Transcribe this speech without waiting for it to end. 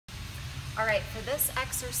All right, for this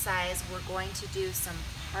exercise, we're going to do some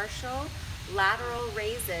partial lateral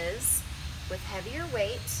raises with heavier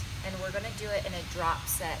weight, and we're gonna do it in a drop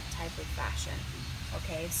set type of fashion.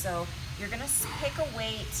 Okay, so you're gonna pick a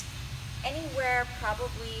weight anywhere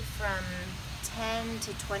probably from 10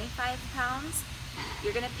 to 25 pounds.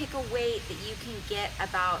 You're gonna pick a weight that you can get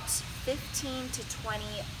about 15 to 20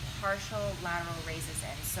 partial lateral raises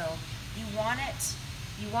in. So you want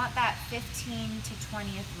that 15 to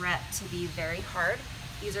 20th rep to be very hard.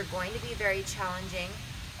 These are going to be very challenging.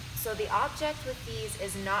 So the object with these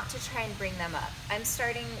is not to try and bring them up. I'm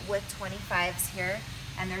starting with 25s here,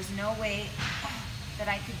 and there's no way that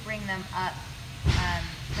I could bring them up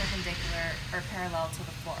perpendicular or parallel to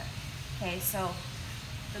the floor. Okay, so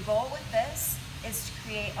the goal with this is to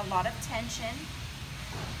create a lot of tension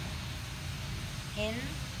in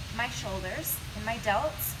my shoulders, in my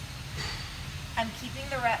delts. I'm keeping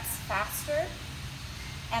the reps faster,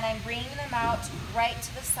 and I'm bringing them out right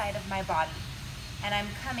to the side of my body. And I'm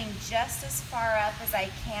coming just as far up as I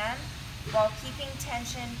can while keeping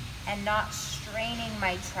tension and not straining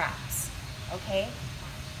my traps, okay?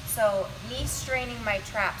 So me straining my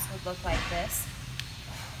traps would look like this.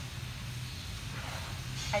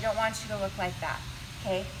 I don't want you to look like that,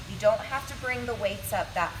 okay? You don't have to bring the weights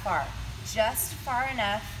up that far, just far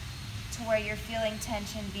enough to where you're feeling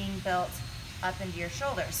tension being built up into your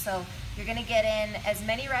shoulders. So you're gonna get in as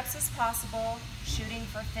many reps as possible, shooting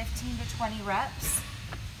for 15 to 20 reps.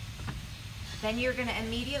 Then you're gonna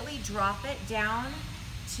immediately drop it down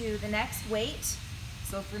to the next weight.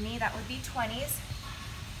 So for me, that would be 20s.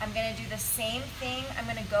 I'm gonna do the same thing. I'm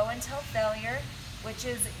gonna go until failure, which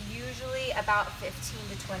is usually about 15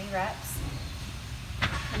 to 20 reps.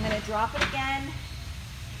 I'm gonna drop it again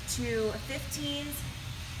to 15s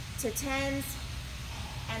to 10s,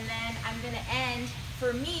 and then I'm gonna end,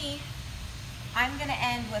 for me, I'm gonna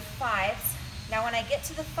end with 5s. Now when I get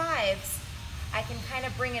to the 5s, I can kind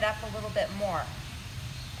of bring it up a little bit more.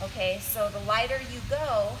 Okay, so the lighter you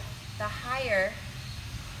go, the higher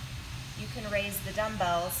you can raise the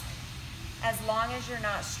dumbbells, as long as you're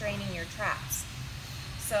not straining your traps.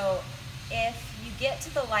 So if you get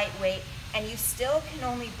to the lightweight and you still can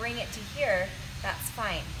only bring it to here, that's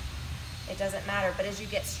fine. It doesn't matter, but as you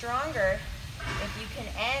get stronger, if you can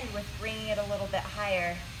end with bringing it a little bit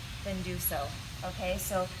higher, then do so, okay?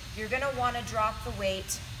 So you're gonna wanna drop the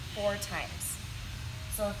weight 4 times.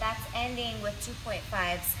 So if that's ending with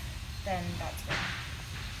 2.5s, then that's good,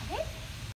 okay?